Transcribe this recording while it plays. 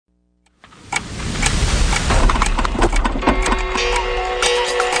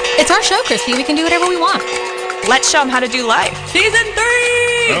It's our show, Christy. We can do whatever we want. Let's show them how to do life. Season 3!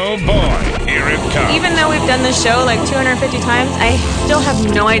 Oh boy, here it comes. Even though we've done this show like 250 times, I still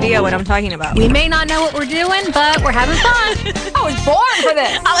have no idea what I'm talking about. We may not know what we're doing, but we're having fun. I was born for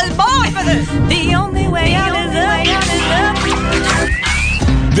this. I was born for this. The only way out is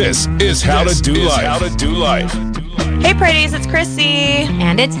up. This is How to Do Life. How to Do Life. Hey, pretties, it's Chrissy.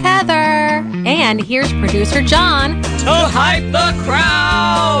 And it's Heather. And here's producer John. To hype the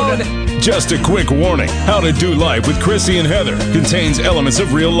crowd. Just a quick warning. How to Do Life with Chrissy and Heather contains elements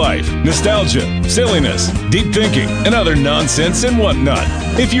of real life, nostalgia, silliness, deep thinking, and other nonsense and whatnot.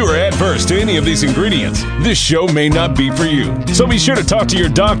 If you are adverse to any of these ingredients, this show may not be for you. So be sure to talk to your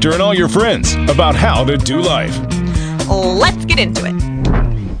doctor and all your friends about how to do life. Let's get into it.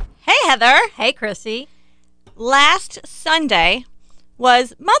 Hey, Heather. Hey, Chrissy. Last Sunday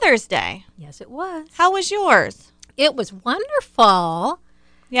was Mother's Day. Yes, it was. How was yours? It was wonderful.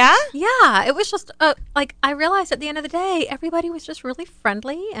 Yeah? Yeah, it was just, I realized at the end of the day, everybody was just really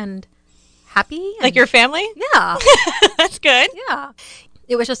friendly and happy. Like your family? Yeah. That's good. Yeah.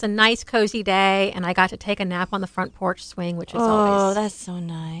 It was just a nice, cozy day, and I got to take a nap on the front porch swing, which is always... Oh, that's so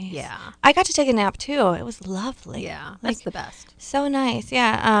nice. Yeah. I got to take a nap, too. It was lovely. Yeah, that's the best. So nice.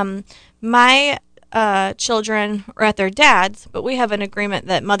 Yeah. My children are at their dad's, but we have an agreement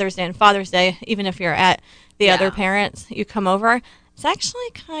that Mother's Day and Father's Day, even if you're at the other parents, you come over. It's actually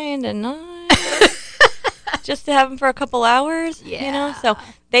kind of nice just to have them for a couple hours, you know? So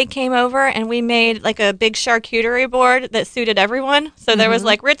they came over and we made like a big charcuterie board that suited everyone. So there was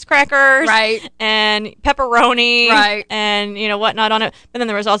like Ritz crackers and pepperoni and, you know, whatnot on it. But then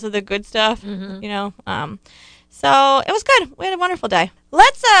there was also the good stuff, you know? So it was good. We had a wonderful day.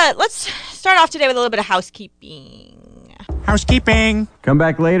 Let's start off today with a little bit of housekeeping. Housekeeping. Come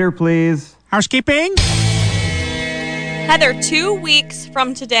back later, please. Housekeeping. Heather, 2 weeks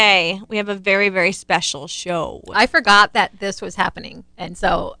from today, we have a very, very special show. I forgot that this was happening, and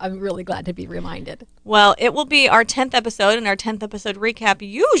so I'm really glad to be reminded. Well, it will be our 10th episode, and our 10th episode recap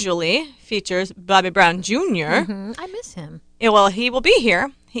usually features Bobby Brown Jr. I miss him. Yeah, well, he will be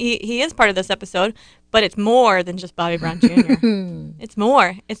here. He is part of this episode, but it's more than just Bobby Brown Jr. It's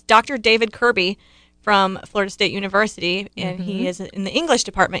more. It's Dr. David Kirby from Florida State University, and he is in the English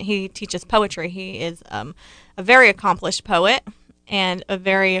department. He teaches poetry. He is a very accomplished poet and a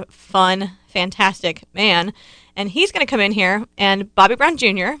very fun, fantastic man. And he's going to come in here, and Bobby Brown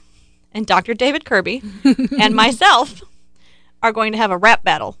Jr. and Dr. David Kirby and myself are going to have a rap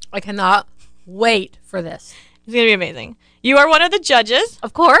battle. I cannot wait for this. It's going to be amazing. You are one of the judges.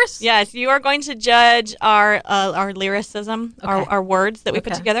 Of course. Yes, you are going to judge our lyricism, our words that we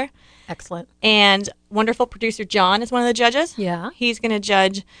put together. Excellent. And wonderful producer John is one of the judges. Yeah. He's going to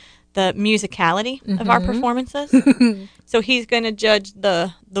judge the musicality of our performances. So he's going to judge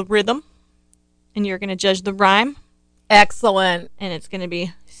the rhythm, and you're going to judge the rhyme. Excellent. And it's going to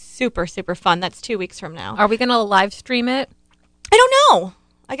be super, super fun. That's 2 weeks from now. Are we going to live stream it? I don't know.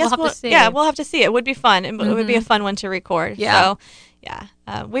 I guess we'll have to see. Yeah, we'll have to see. It would be fun. It would be a fun one to record. Yeah. So, yeah.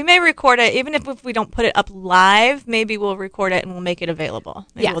 We may record it, even if we don't put it up live, maybe we'll record it and we'll make it available.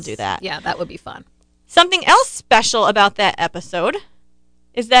 Maybe we'll do that. Yeah, that would be fun. Something else special about that episode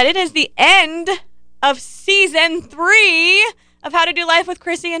is that it is the end of season 3 of How to Do Life with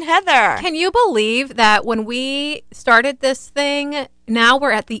Chrissy and Heather. Can you believe that when we started this thing, now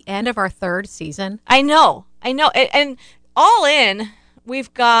we're at the end of our 3rd season? I know. And all in,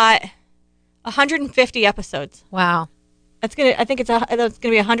 we've got 150 episodes. Wow. I think it's gonna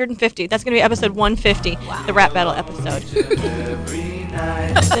be 150. That's gonna be episode 150, the rap battle episode.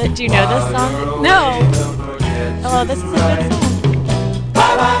 Do you know this song? No. Oh, this is a good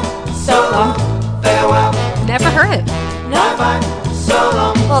song. So long. Never heard it. No.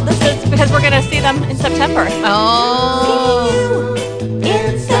 Well, this is because we're gonna see them in September. Oh.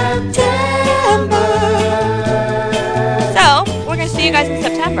 In September. So we're gonna see you guys in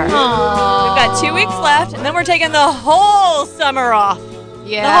September. Aww. We've got 2 weeks left, and then we're taking the whole summer off.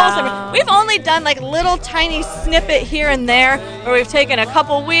 Yeah. The whole summer. We've only done like little tiny snippet here and there where we've taken a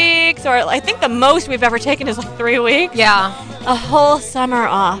couple weeks, or I think the most we've ever taken is like 3 weeks. Yeah. A whole summer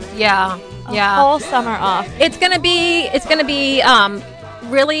off. Yeah. A whole summer off. It's gonna be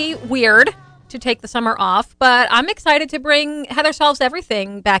really weird to take the summer off, but I'm excited to bring Heather Solves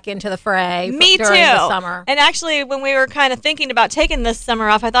Everything back into the fray. Me during too. the summer. And actually, when we were kind of thinking about taking this summer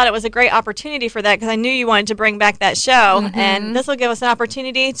off, I thought it was a great opportunity for that because I knew you wanted to bring back that show. And this will give us an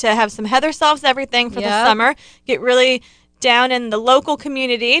opportunity to have some Heather Solves Everything for the summer, get really down in the local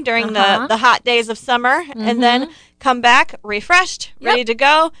community during the hot days of summer, and then come back refreshed, ready to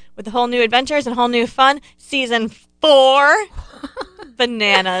go with the whole new adventures and whole new fun. Season 4.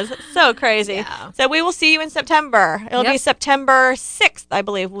 bananas. So crazy. Yeah. So we will see you in September. It'll be September 6th, I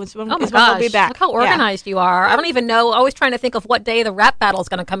believe, is when, Oh my is when we'll be gosh! back. Look how organized you are. I don't even know. Always trying to think of what day the rap battle is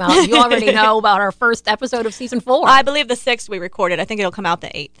going to come out. You already know about our first episode of season 4. I believe the 6th we recorded. I think it'll come out the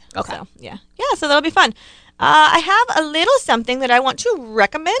 8th. Okay. So, yeah. Yeah, so that'll be fun. I have a little something that I want to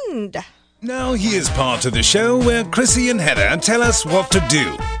recommend. Now here's part of the show where Chrissy and Heather tell us what to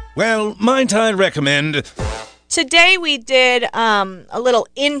do. Well, might I recommend... Today we did a little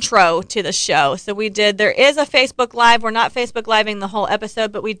intro to the show. So there is a Facebook Live. We're not Facebook Living the whole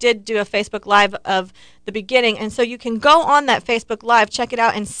episode, but we did do a Facebook Live of the beginning. And so you can go on that Facebook Live, check it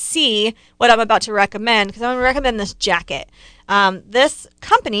out, and see what I'm about to recommend, because I'm going to recommend this jacket. This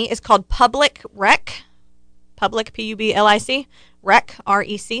company is called Public Rec. Public, P-U-B-L-I-C. Rec,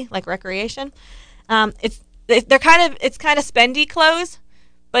 R-E-C, like recreation. It's kind of spendy clothes,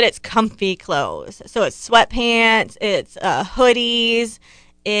 but it's comfy clothes. So it's sweatpants, it's hoodies,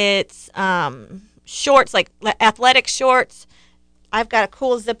 it's shorts, like athletic shorts. I've got a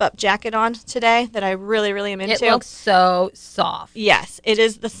cool zip-up jacket on today that I really, really am into. It looks so soft. Yes, it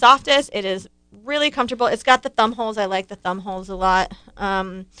is the softest. It is really comfortable. It's got the thumb holes. I like the thumb holes a lot.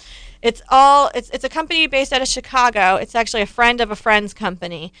 It's a company based out of Chicago. It's actually a friend of a friend's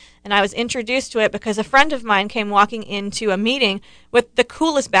company, and I was introduced to it because a friend of mine came walking into a meeting with the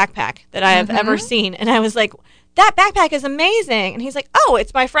coolest backpack that I have ever seen, and I was like, "That backpack is amazing!" And he's like, "Oh,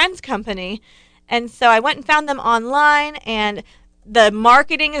 it's my friend's company," and so I went and found them online, and the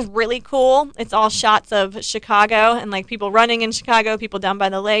marketing is really cool. It's all shots of Chicago and like people running in Chicago, people down by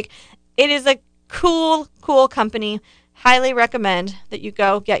the lake. It is a cool company. Highly recommend that you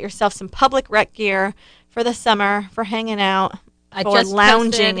go get yourself some Public Rec gear for the summer, for hanging out, or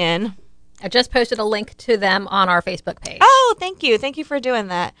lounging in. I just posted a link to them on our Facebook page. Oh, thank you. Thank you for doing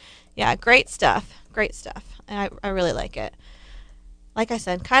that. Yeah, great stuff. Great stuff. And I really like it. Like I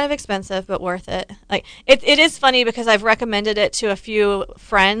said, kind of expensive, but worth it. Like it is funny because I've recommended it to a few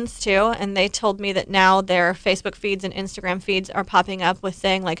friends too, and they told me that now their Facebook feeds and Instagram feeds are popping up with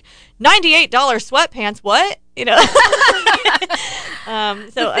saying like $98 sweatpants. What? You know.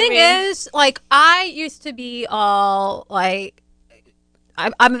 The thing is, like, I used to be all like,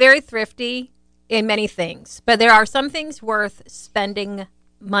 I'm very thrifty in many things, but there are some things worth spending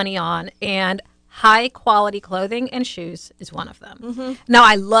money on, and high quality clothing and shoes is one of them. Now,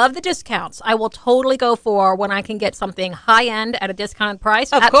 I love the discounts. I will totally go for when I can get something high end at a discounted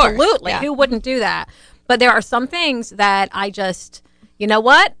price. Of course. Absolutely. Yeah. Who wouldn't do that? But there are some things that I just, you know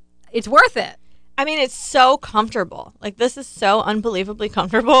what? It's worth it. I mean, it's so comfortable. Like, this is so unbelievably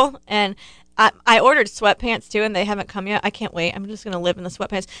comfortable. And I ordered sweatpants, too, and they haven't come yet. I can't wait. I'm just going to live in the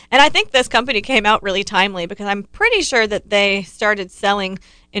sweatpants. And I think this company came out really timely because I'm pretty sure that they started selling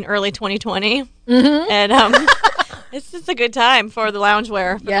in early 2020. And it's just a good time for the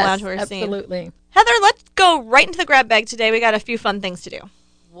loungewear, the loungewear scene. Absolutely. Heather, let's go right into the grab bag today. We got a few fun things to do.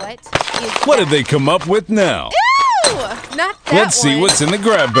 What did they come up with now? Ew! Not that Let's see one. what's in the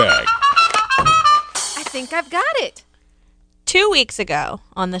grab bag. I think I've got it. 2 weeks ago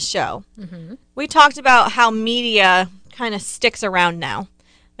on the show, we talked about how media kind of sticks around now.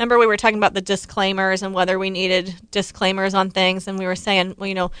 Remember, we were talking about the disclaimers and whether we needed disclaimers on things, and we were saying, well,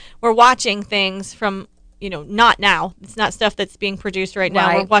 you know, we're watching things from, you know, not now. It's not stuff that's being produced right now.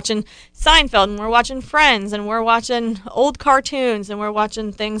 Right. We're watching Seinfeld, and we're watching Friends, and we're watching old cartoons, and we're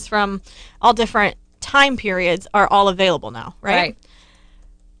watching things from all different time periods are all available now, right?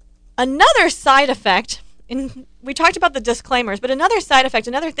 Another side effect, and we talked about the disclaimers, but another side effect,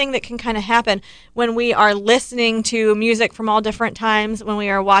 another thing that can kind of happen when we are listening to music from all different times, when we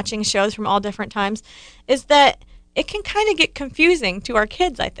are watching shows from all different times, is that it can kind of get confusing to our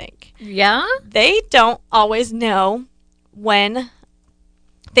kids, I think. Yeah? They don't always know when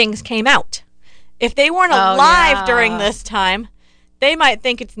things came out. If they weren't alive during this time, they might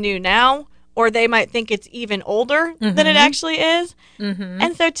think it's new now, or they might think it's even older than it actually is.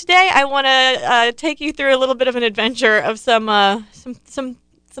 And so today I want to take you through a little bit of an adventure of some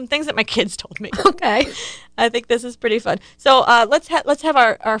things that my kids told me. Okay. I think this is pretty fun. So let's have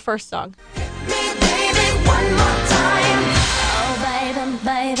our first song.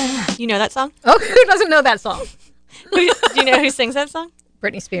 You know that song? Oh, who doesn't know that song? Do you know who sings that song?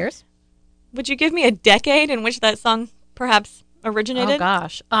 Britney Spears. Would you give me a decade in which that song perhaps originated? Oh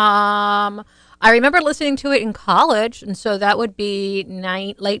gosh. I remember listening to it in college, and so that would be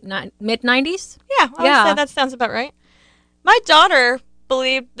mid 90s. Yeah, I would say that sounds about right. My daughter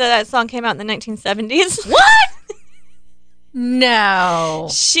believed that song came out in the 1970s. What? No.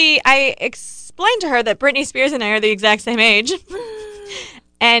 I explained to her that Britney Spears and I are the exact same age.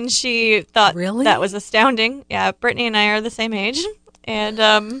 And she thought Really? that was astounding. Yeah, Britney and I are the same age.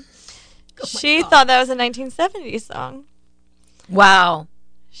 And she thought that was a 1970s song. Wow.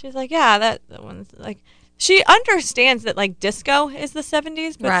 She's like, yeah, that one's like, she understands that like disco is the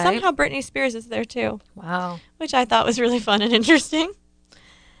 70s, but Right. somehow Britney Spears is there too, Wow. which I thought was really fun and interesting.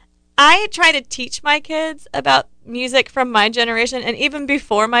 I try to teach my kids about music from my generation and even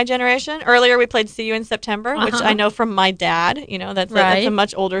before my generation. Earlier we played See You in September, which I know from my dad. You know, that's a Right.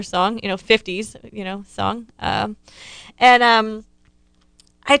 much older song, 50s, song. I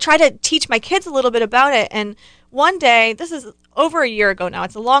try to teach my kids a little bit about it. And one day, this is over a year ago now,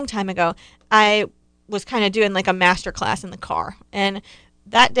 it's a long time ago, I was kind of doing like a master class in the car. And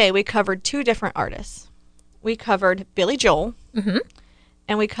that day we covered two different artists. We covered Billy Joel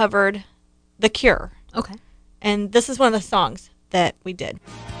and we covered The Cure. Okay. And this is one of the songs that we did.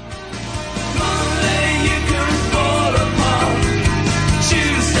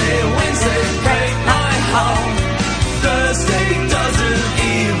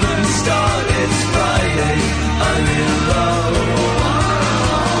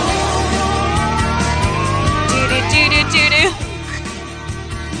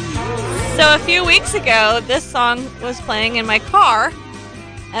 So a few weeks ago, this song was playing in my car,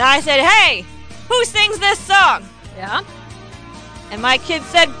 and I said, "Hey, who sings this song?" Yeah. And my kid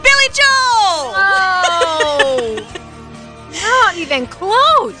said, "Billy Joel!" Oh. Not even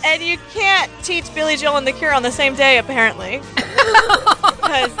close. And you can't teach Billy Joel and The Cure on the same day, apparently,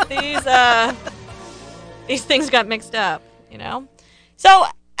 because these things got mixed up, So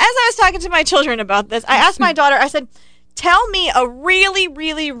as I was talking to my children about this, I asked my daughter, I said, tell me a really,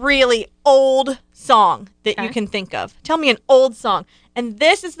 really, really old song that you can think of. Tell me an old song. And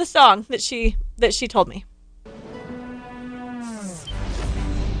this is the song that she told me.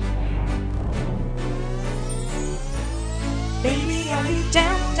 Baby, are you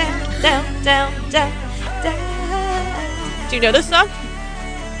down, down, down, down, down, down? Do you know this song?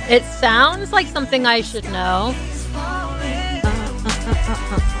 It sounds like something I should know.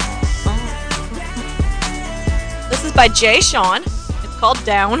 This is by Jay Sean. It's called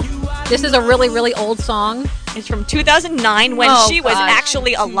Down. This is a really, really old song. It's from 2009 when Oh, she was gosh.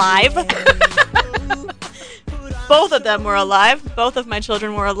 actually alive. Both of them were alive. Both of my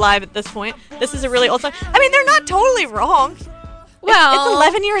children were alive at this point. This is a really old song. I mean, they're not totally wrong. Well, It's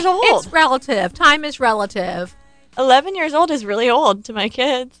 11 years old. It's relative. Time is relative. 11 years old is really old to my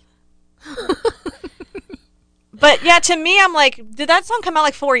kids. But yeah, to me, I'm like, did that song come out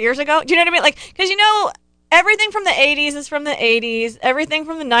like 4 years ago? Do you know what I mean? Like, because everything from the 80s is from the 80s. Everything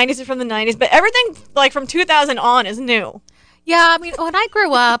from the 90s is from the 90s. But everything like from 2000 on is new. Yeah, I mean, when I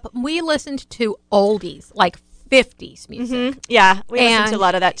grew up, we listened to oldies, like 50s music. Yeah, we listened to And- a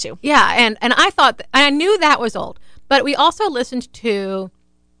lot of that too. Yeah, and I thought, I knew that was old, but we also listened to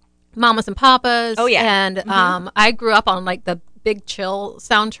Mamas and Papas. Oh, yeah. And I grew up on like the Big Chill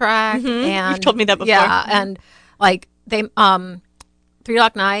soundtrack. And You've told me that before. Yeah, and like they 3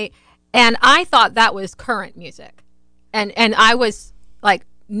 O'clock Night, and I thought that was current music, and I was like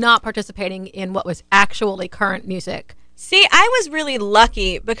not participating in what was actually current music. See, I was really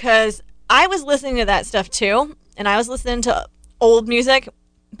lucky because I was listening to that stuff too, and I was listening to old music,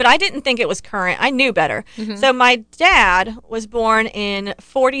 but I didn't think it was current. I knew better. So my dad was born in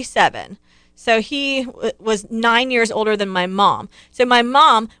 47. So he was 9 years older than my mom. So my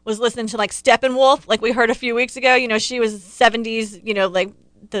mom was listening to like Steppenwolf, like we heard a few weeks ago. She was 70s, like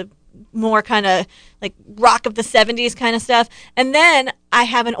the more kind of like rock of the 70s kind of stuff. And then I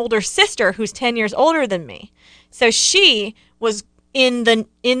have an older sister who's 10 years older than me. So she was in the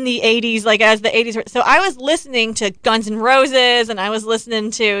 80s, like as the 80s were. So I was listening to Guns N' Roses, and I was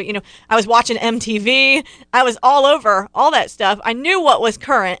listening to, I was watching MTV. I was all over all that stuff. I knew what was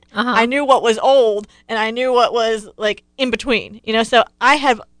current. I knew what was old, and I knew what was like in between, So I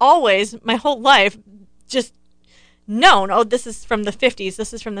have always, my whole life, just known, oh, this is from the 50s,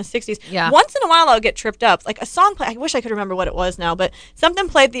 this is from the 60s. Yeah. Once in a while I'll get tripped up. Like a song play, I wish I could remember what it was now, but something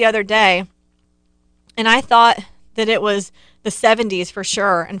played the other day, and I thought that it was the 70s for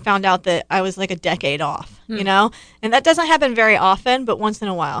sure, and found out that I was like a decade off, And that doesn't happen very often, but once in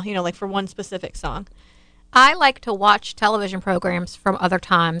a while, like for one specific song. I like to watch television programs from other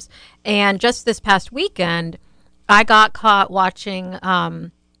times, and just this past weekend, I got caught watching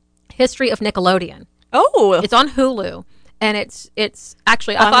History of Nickelodeon. Oh, It's on Hulu, and it's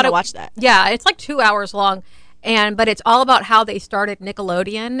actually I'm gonna watch that. Yeah, it's like 2 hours long, but it's all about how they started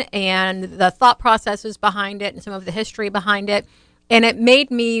Nickelodeon and the thought processes behind it and some of the history behind it, and it made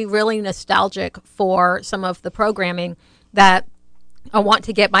me really nostalgic for some of the programming that I want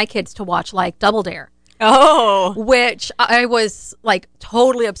to get my kids to watch, like Double Dare. Oh. which I was like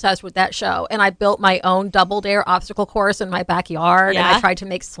totally obsessed with that show. And I built my own Double Dare obstacle course in my backyard. And Yeah. I tried to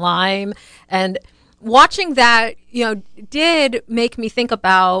make slime. And watching that, did make me think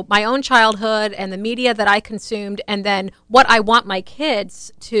about my own childhood and the media that I consumed, and then what I want my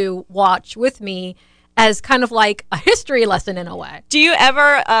kids to watch with me as kind of like a history lesson in a way. Do you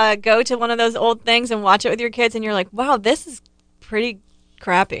ever go to one of those old things and watch it with your kids and you're like, wow, this is pretty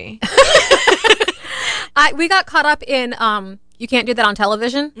crappy? We got caught up in You Can't Do That on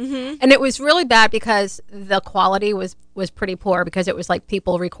Television, and it was really bad because the quality was pretty poor, because it was like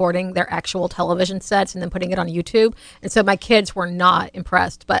people recording their actual television sets and then putting it on YouTube, and so my kids were not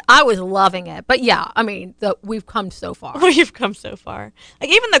impressed, but I was loving it. But yeah, I mean, we've come so far. We've come so far.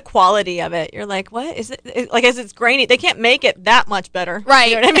 Like, even the quality of it, you're like, what is it? Like, as it's grainy, they can't make it that much better. Right.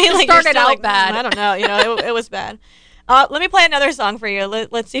 You know what I mean? It Like, you're started still out like, bad. I don't know. It was bad. Let me play another song for you.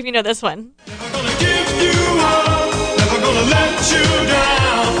 Let's see if you know this one. Never gonna give you up, never gonna let you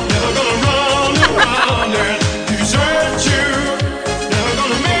down, never gonna run around and desert you, never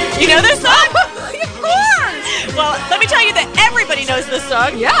gonna make You know this song? Of course. Well, let me tell you that everybody knows this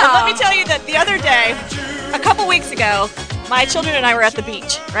song. Yeah. And let me tell you that the other day, a couple weeks ago, my children and I were at the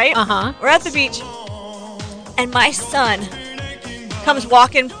beach, right? Uh-huh. We're at the beach, and my son comes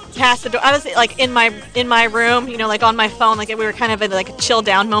walking past the door. I was like in my room, like on my phone, like we were kind of in like a chill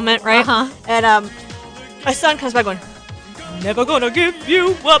down moment, right? Uh-huh. And my son comes back going, never gonna give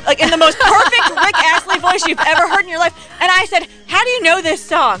you up, like in the most perfect Rick Astley voice you've ever heard in your life. And I said, how do you know this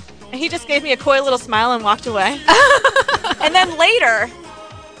song? And he just gave me a coy little smile and walked away. And then later,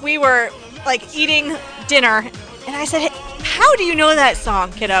 we were like eating dinner, and I said, hey, how do you know that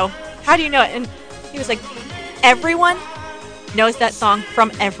song, kiddo? How do you know it? And he was like, everyone knows that song from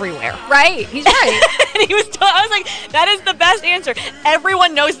everywhere. Right, he's right. And I was like, that is the best answer.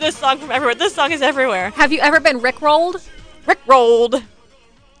 Everyone knows this song from everywhere. This song is everywhere. Have you ever been Rickrolled? Rickrolled.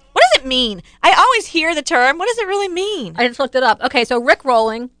 What does it mean? I always hear the term. What does it really mean? I just looked it up. Okay, so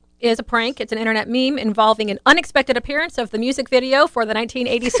Rickrolling is a prank. It's an internet meme involving an unexpected appearance of the music video for the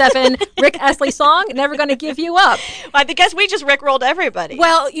 1987 Rick Astley song, Never Gonna Give You Up. I guess we just Rickrolled everybody.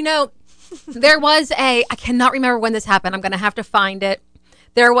 Well, there was I cannot remember when this happened. I'm going to have to find it.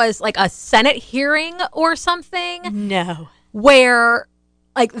 There was like a Senate hearing or something no. where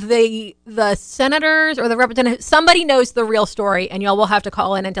like the senators or the representatives, somebody knows the real story, and y'all will have to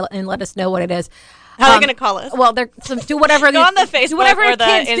call in and let us know what it is. How are they going to call us? Well, do whatever Go on the Facebook do whatever or the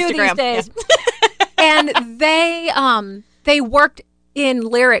kids Instagram. do these days. And they worked in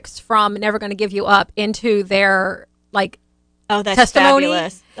lyrics from Never Gonna Give You Up into their like Oh, that's testimony.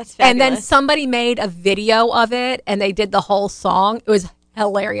 fabulous. That's fabulous. And then somebody made a video of it, and they did the whole song. It was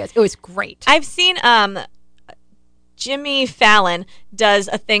hilarious. It was great. I've seen Jimmy Fallon does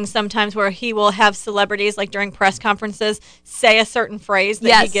a thing sometimes where he will have celebrities, like during press conferences, say a certain phrase that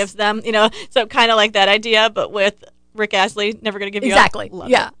he Yes. gives them, so kind of like that idea, but with Rick Astley, Never Gonna Give You Exactly. Up. Love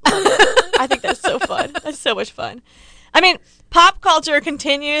Yeah. it. I think that's so fun. That's so much fun. I mean, pop culture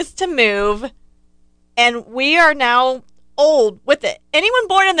continues to move, and we are now old with it. Anyone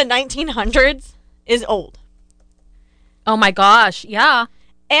born in the 1900s is old. Oh my gosh. Yeah.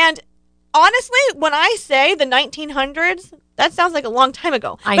 And honestly, when I say the 1900s, that sounds like a long time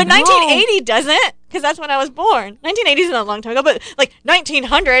ago. I But know. 1980 doesn't, because that's when I was born. 1980 isn't a long time ago, but like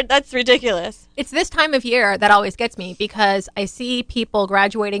 1900, that's ridiculous. It's this time of year that always gets me, because I see people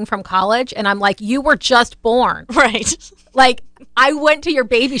graduating from college and I'm like, you were just born. Right. Like, I went to your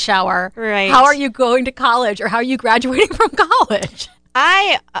baby shower. Right. How are you going to college, or how are you graduating from college?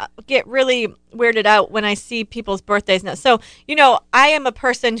 I get really weirded out when I see people's birthdays now. So, I am a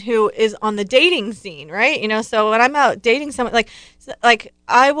person who is on the dating scene, right? So when I'm out dating someone, like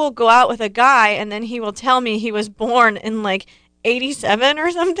I will go out with a guy and then he will tell me he was born in like 87 or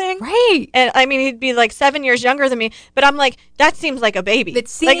something. Right. And I mean, he'd be like 7 years younger than me, but I'm like, that seems like a baby. It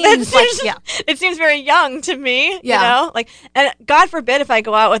seems yeah. It seems very young to me, Yeah. and God forbid if I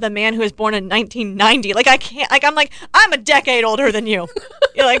go out with a man who was born in 1990, like I can't, like, I'm a decade older than you.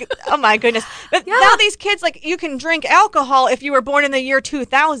 You're like, oh my goodness. But Yeah. now these kids, like, you can drink alcohol if you were born in the year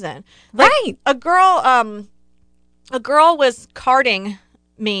 2000. Like, Right. A girl was carding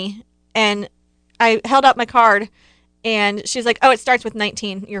me, and I held out my card, and she's like, oh, it starts with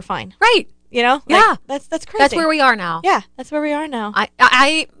 19. You're fine. Right. Like, Yeah. That's crazy. That's where we are now. Yeah, that's where we are now.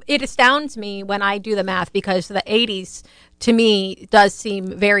 It astounds me when I do the math, because the 80s to me does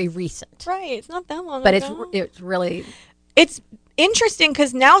seem very recent. Right. It's not that long But ago. it's really It's interesting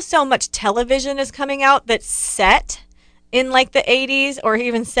because now so much television is coming out that's set in like the 80s or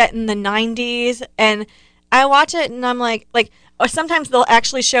even set in the 90s. And I watch it and I'm like, or sometimes they'll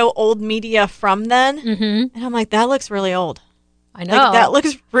actually show old media from then. Mm-hmm. And I'm like, that looks really old. I know. Like, that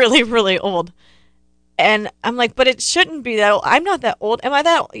looks really, really old. And I'm like, but it shouldn't be that old. I'm not that old. Am I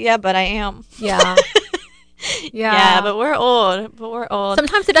that old? Yeah, but I am. Yeah. Yeah, but we're old.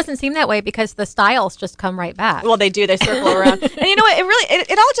 Sometimes it doesn't seem that way because the styles just come right back. Well, they do. They circle around. And you know what?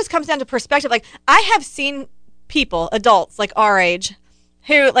 It all just comes down to perspective. Like, I have seen people, adults like our age,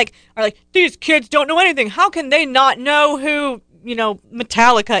 who like are like, these kids don't know anything. How can they not know who,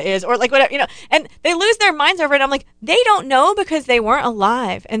 Metallica is, or like whatever, and they lose their minds over it. I'm like, they don't know because they weren't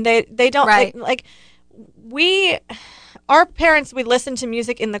alive, and they don't Right. like our parents, we listen to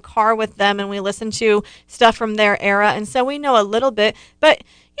music in the car with them, and we listen to stuff from their era, and so we know a little bit. But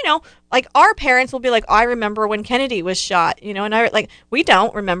like our parents will be like, I remember when Kennedy was shot, and I like, we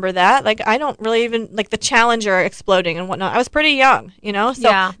don't remember that. Like, I don't really even like the Challenger exploding and whatnot. I was pretty young, so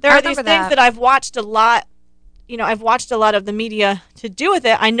Yeah, there I are these remember things that. that I've watched a lot. I've watched a lot of the media to do with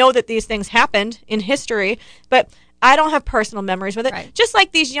it. I know that these things happened in history, but I don't have personal memories with it. Right. Just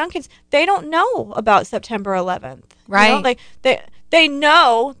like these young kids, they don't know about September 11th. Right. Like they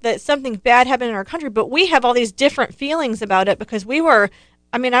know that something bad happened in our country, but we have all these different feelings about it because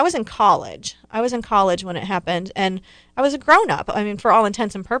I was in college. I was in college when it happened, and I was a grown-up. For all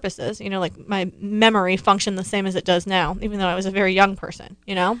intents and purposes, like my memory functioned the same as it does now, even though I was a very young person,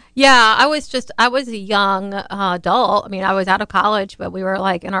 Yeah, I was a young adult. I was out of college, but we were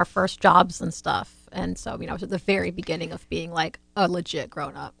like in our first jobs and stuff. And so, I was at the very beginning of being like a legit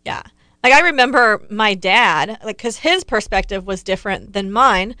grown up. Yeah. Like, I remember my dad, like, because his perspective was different than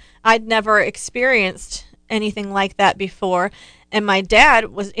mine. I'd never experienced anything like that before. And my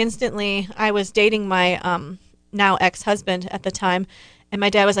dad was I was dating my now ex-husband at the time. And my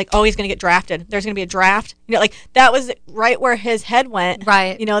dad was like, oh, he's going to get drafted. There's going to be a draft. Like, that was right where his head went.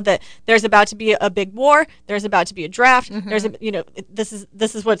 Right. That there's about to be a big war. There's about to be a draft. Mm-hmm. There's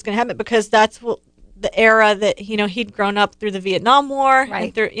this is what's going to happen, because that's the era that, he'd grown up through the Vietnam War. Right.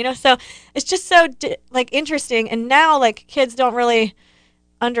 And through, so it's just so interesting. And now, like, kids don't really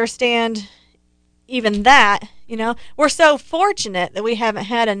understand even that, We're so fortunate that we haven't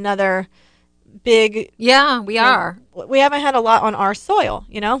had another big, Yeah, we are. we haven't had a lot on our soil,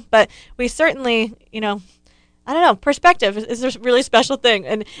 but we certainly, I don't know, perspective is a really special thing.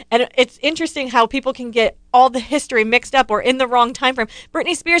 And it's interesting how people can get all the history mixed up or in the wrong time frame.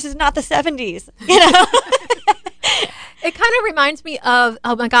 Britney Spears is not the 70s, It kind of reminds me of,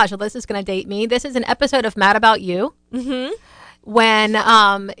 oh my gosh, well, this is going to date me. This is an episode of Mad About You. Mm-hmm. When,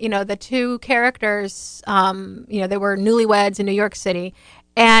 the two characters, they were newlyweds in New York City.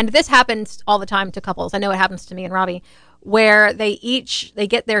 And this happens all the time to couples. I know it happens to me and Robbie, where they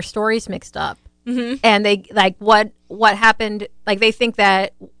get their stories mixed up. Mm-hmm. And they like what happened. Like, they think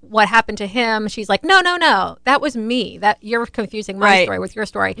that what happened to him, she's like, no, that was me. That you're confusing my story with your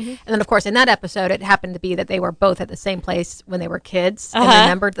story. Mm-hmm. And then, of course, in that episode, it happened to be that they were both at the same place when they were kids and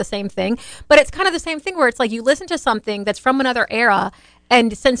remembered the same thing. But it's kind of the same thing where it's like you listen to something that's from another era,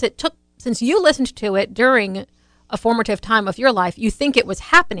 and since you listened to it during a formative time of your life, you think it was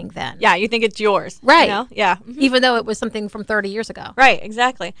happening then. Yeah, you think it's yours. Right. Yeah. Even though it was something from 30 years ago. Right,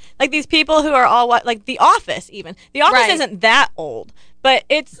 exactly. Like, these people who are all like The Office, even. The Office Right. isn't that old, but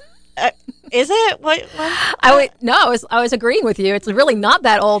it's is it? What? I was agreeing with you. It's really not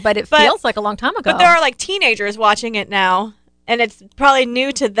that old, but it feels like a long time ago. But there are like teenagers watching it now, and it's probably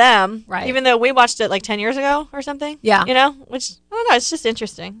new to them. Right. Even though we watched it like 10 years ago or something. Yeah. Which, I don't know, it's just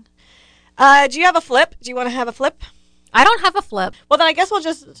interesting. Do you have a flip? Do you want to have a flip? I don't have a flip. Well, then I guess we'll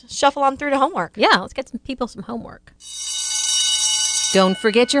just shuffle on through to homework. Yeah, let's get some homework. Don't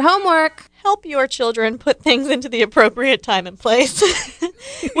forget your homework. Help your children put things into the appropriate time and place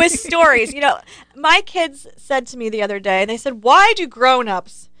with stories. My kids said to me the other day, they said, why do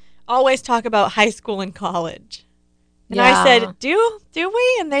grown-ups always talk about high school and college? And I said, do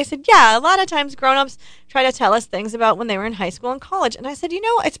we? And they said, yeah, a lot of times grown-ups try to tell us things about when they were in high school and college. And I said,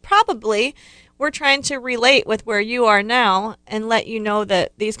 it's probably we're trying to relate with where you are now and let you know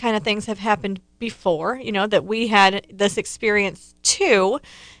that these kind of things have happened before, that we had this experience too.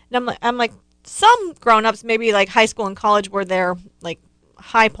 And I'm like, some grown-ups, maybe like high school and college, were their like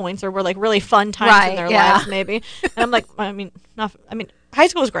high points or were like really fun times in their lives, maybe. And I'm like, high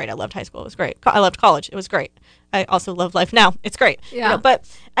school was great. I loved high school. It was great. I loved college. It was great. I also love life now. It's great. Yeah. But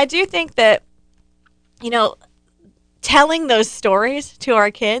I do think that, telling those stories to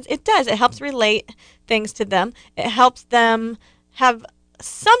our kids, it helps relate things to them. It helps them have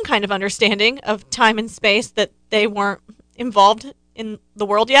some kind of understanding of time and space that they weren't involved in the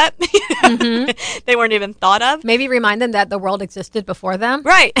world yet. They weren't even thought of. Maybe remind them that the world existed before them.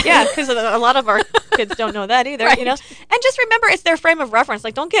 Right, yeah, because a lot of our kids don't know that either, you know. And just remember, it's their frame of reference.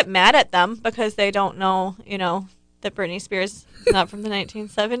 Like, don't get mad at them because they don't know, you know, that Britney Spears is not from the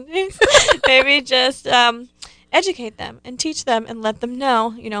 1970s. Maybe just educate them and teach them and let them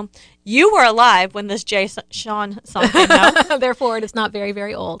know, you know, you were alive when this Jay Sean song came out. Therefore, it is not very,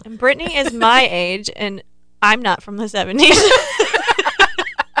 very old. And Britney is my age, and I'm not from the 70s.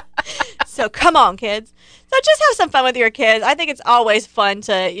 So come on, kids. So just have some fun with your kids. I think it's always fun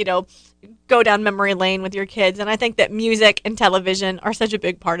to, you know, go down memory lane with your kids. And I think that music and television are such a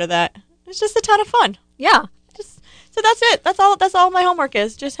big part of that. It's just a ton of fun. Yeah. So that's it. That's all my homework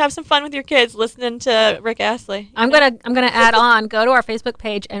is. Just have some fun with your kids listening to Rick Astley. I'm gonna add on. Go to our Facebook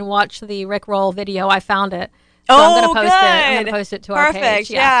page and watch the Rick Roll video. I found it. So I'm gonna post it. I'm gonna post it to our page.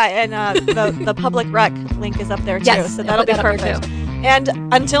 Perfect. Yeah, and the public rec link is up there too. Yes, so I'll that'll put be that up there, perfect. too. And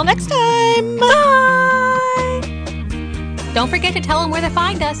until next time. Bye. Don't forget to tell them where to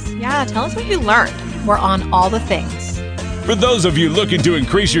find us. Yeah, tell us what you learned. We're on all the things. For those of you looking to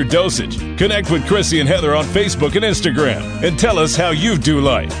increase your dosage, connect with Chrissy and Heather on Facebook and Instagram and tell us how you do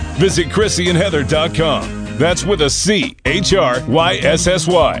life. Visit ChrissyandHeather.com. That's with a CHRYSSY.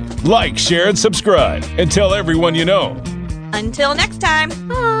 Like, share, and subscribe, and tell everyone you know. Until next time.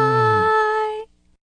 Bye.